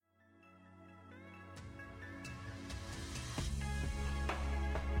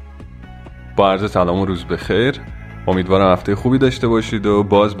با عرض سلام و روز بخیر. امیدوارم هفته خوبی داشته باشید و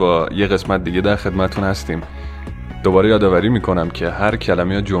باز با یه قسمت دیگه در خدمتون هستیم. دوباره یادآوری میکنم که هر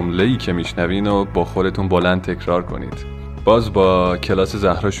کلمه یا جمله‌ای که میشنوین رو با خودتون بلند تکرار کنید. باز با کلاس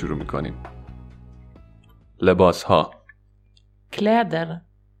زهرا شروع میکنیم. لباسها. Kläder.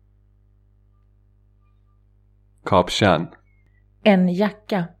 کاپشن. En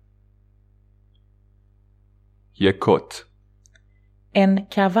jacka. یک کت. En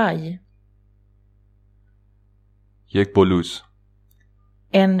kavaj. یک بلوز.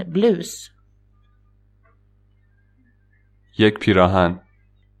 En blus. یک پیراهن.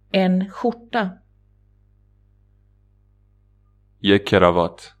 En skjorta. یک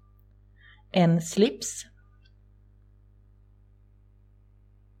کراوات. En slips.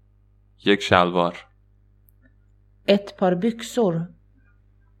 یک شلوار. Ett par byxor.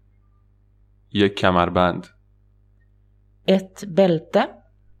 یک کمربند. Ett bälte.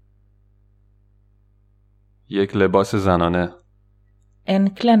 یک لباس زنانه. En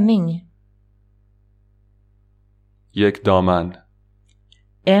klänning. یک دامن.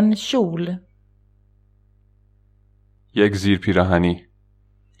 En kjol. یک زیر پیراهنی.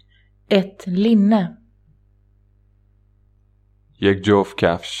 Ett linne. یک جفت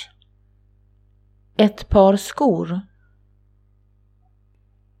کفش. Ett par skor.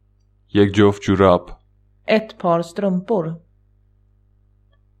 یک جفت جوراب. Ett par strumpor.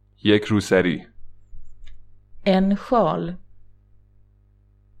 یک روسری. En sjal.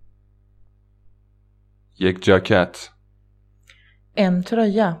 یک جاکت. En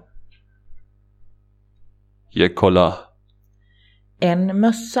tröja. یک کلاه. En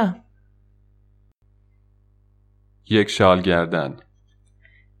mössa. یک شال گردن.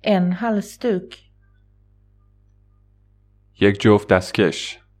 En halsduk. یک جفت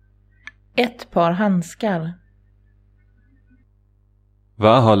دستکش. Ett par handskar.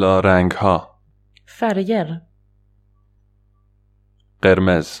 و حالا رنگ ها. Färger.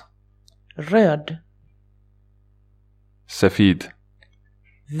 قرمز. Röd. سفید.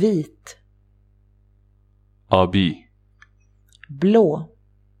 Vit. آبی. Blå.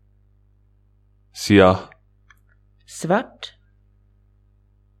 سیاه. Svart.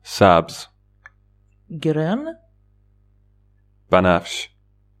 سبز. Grön. بنفش.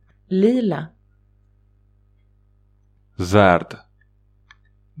 Lila. زرد.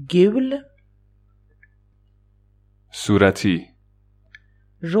 Gul. صورتی.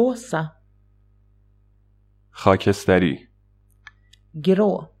 Rosa. خاکستری.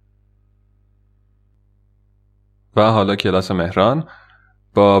 Grå. و حالا کلاس مهران.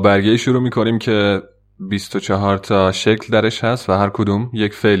 با برگه شروع میکنیم که 24 تا شکل درش هست و هر کدوم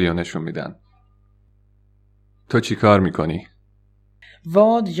یک فعلی رو نشون میدن. تو چی کار میکنی؟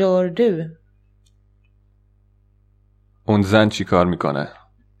 Vad gör du? اون زن چی کار میکنه؟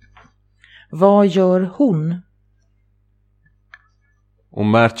 Vad gör hon? اون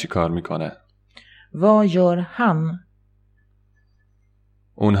مرد چی کار میکنه؟ Vad gör han?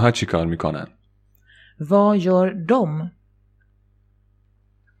 اونها چی کار میکنن؟ Vad gör de?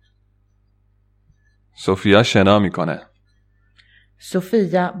 سوفیا شنا میکنه.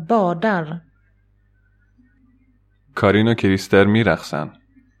 Sofia badar. کارین و کریستر میرقصن.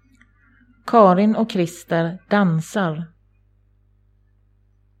 Karin och Christer dansar.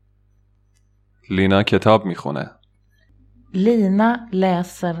 لینا کتاب میخونه. Lina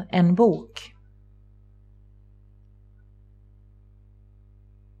läser en bok.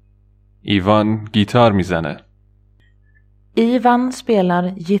 ایوان گیتار میزنه. Ivan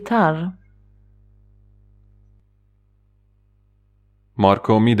spelar gitarr.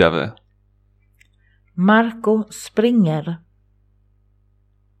 مارکو میدوه. Marco springer.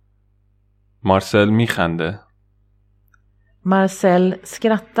 مارسل میخنده. Marcel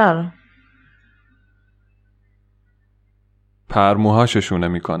skrattar. پر موهاشو شونه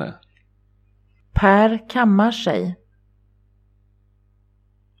میکنه. Per kammar sig.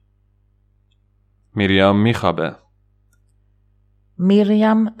 میریام میخوابه.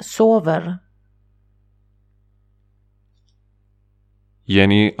 Miriam sover.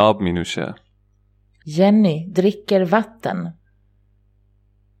 یعنی آب مینوشه. Jenny dricker vatten.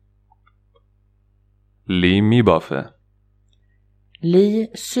 لی میبافه.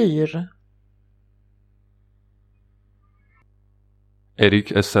 Li syr.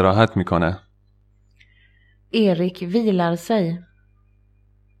 اریک استراحت میکنه. Erik vilar sig.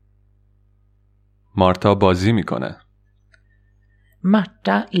 مارتا بازی میکنه.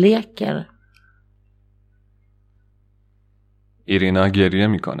 Marta leker. ایرینا گریه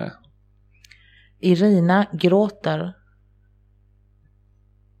میکنه. Irina gråter.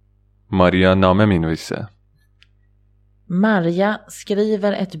 ماریا نامه مینویسه. Maria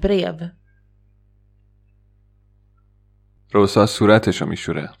skriver ett brev. روسا صورتشو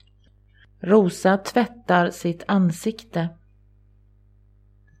میشوره. Rosa tvättar sitt ansikte.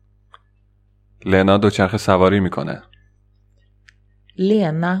 لنا دوچرخه سواری میکنه.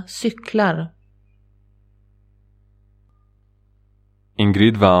 Lena cyklar.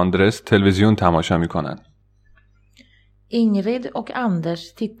 اینگرید و آندرس تلویزیون تماشا میکنن. Ingrid och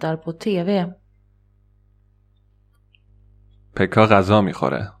Anders tittar på TV. پکا غذا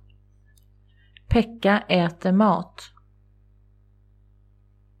میخوره. Pekka äter mat.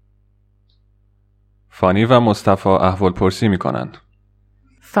 فانی و مصطفی احوال پرسی میکنن.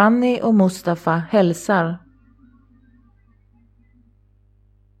 Fanny och Mustafa hälsar.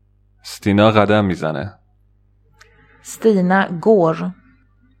 ستینا قدم میزنه. Stina går.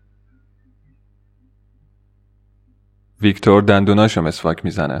 ویکتور دندوناشو مسواک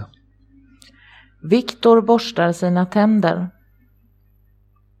میزنه. Viktor borstar sina tänder.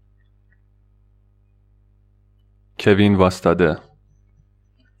 کوین واسطاده.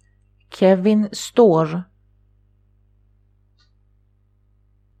 Kevin står.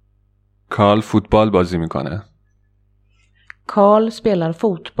 کارل فوتبال بازی میکنه. Karl spelar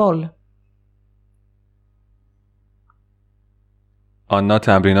fotboll. آنا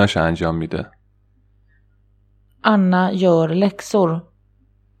تمریناش انجام میده. Anna gör läxor.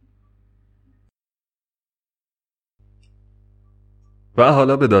 و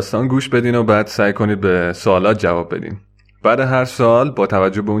حالا به داستان گوش بدین و بعد سعی کنید به سوالات جواب بدین. بعد هر سوال با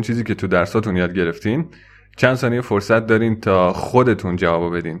توجه به اون چیزی که تو درساتون یاد گرفتین چند ثانیه فرصت دارین تا خودتون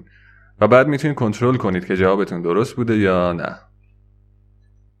جواب بدین و بعد میتونید کنترل کنید که جوابتون درست بوده یا نه.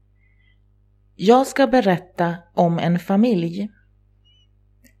 Jag ska berätta om en familj.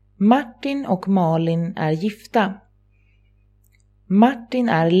 Martin och Malin är gifta. Martin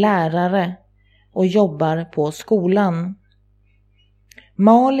är lärare och jobbar på skolan.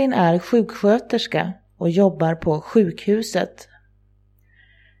 Malin är sjuksköterska och jobbar på sjukhuset.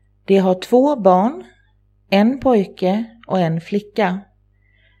 De har 2 barn, en pojke och en flicka.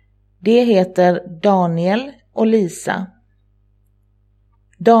 De heter Daniel och Lisa.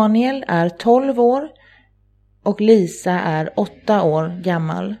 Daniel är 12 år och Lisa är 8 år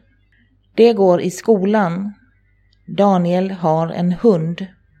gammal. De går i skolan. Daniel har en hund.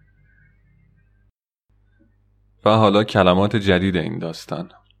 و حالا کلمات جدید این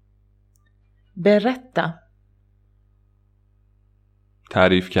داستان. Berätta.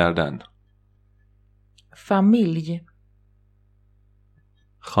 تعریف کردن. Familj.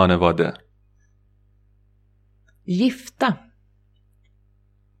 خانواده. Gifta.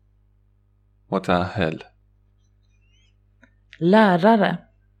 متأهل. Lärare.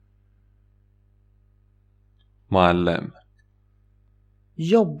 معلم.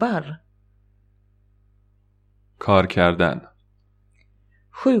 Jobbar. کار کردن.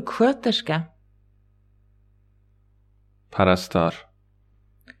 Sjuksköterska. پرستار.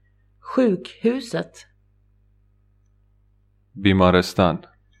 Sjukhuset. بیمارستان.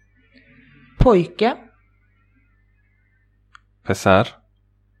 Pojke. پسر.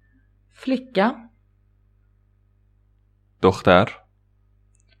 Flicka. دختر.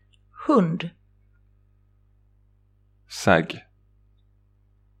 Hund. سگ.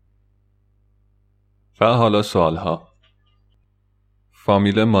 و حالا سوال ها.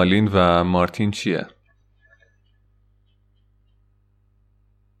 فامیل مالین و مارتین چیه؟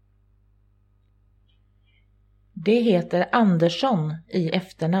 Det heter Andersson i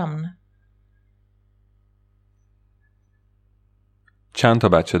efternamn. چند تا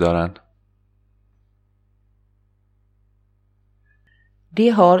بچه دارن؟ De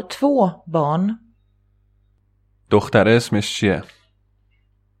har 2 barn. دختر اسمش چیه؟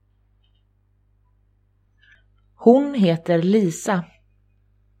 Hon heter Lisa.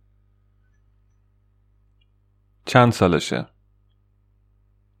 چند سالشه؟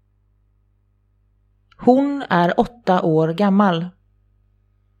 Hon är 8 år gammal.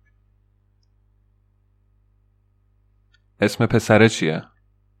 اسم پسره چیه؟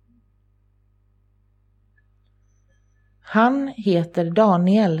 Han heter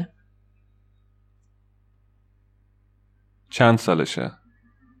Daniel. چند سالشه؟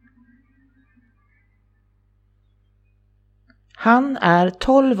 Han är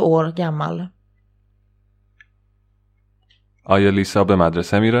 12 år gammal. آیا لیسا به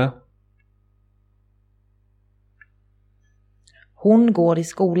مدرسه میره؟ Hon går i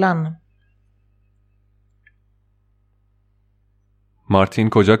skolan. مارتین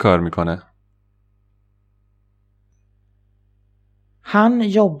کجا کار میکنه؟ Han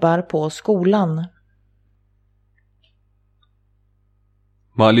jobbar på skolan.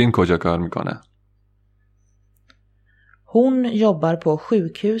 مالین کجا کار میکنه؟ Hon jobbar på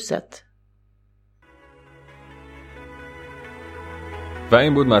sjukhuset. و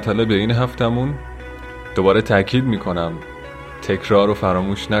این بود مطلب این هفتمون. دوباره تاکید میکنم تکرار رو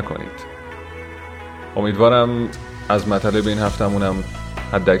فراموش نکنید. امیدوارم از مطلب این هفتمونم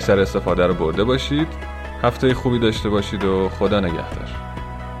حد اکثر استفاده رو برده باشید. هفته خوبی داشته باشید و خدا نگهدار.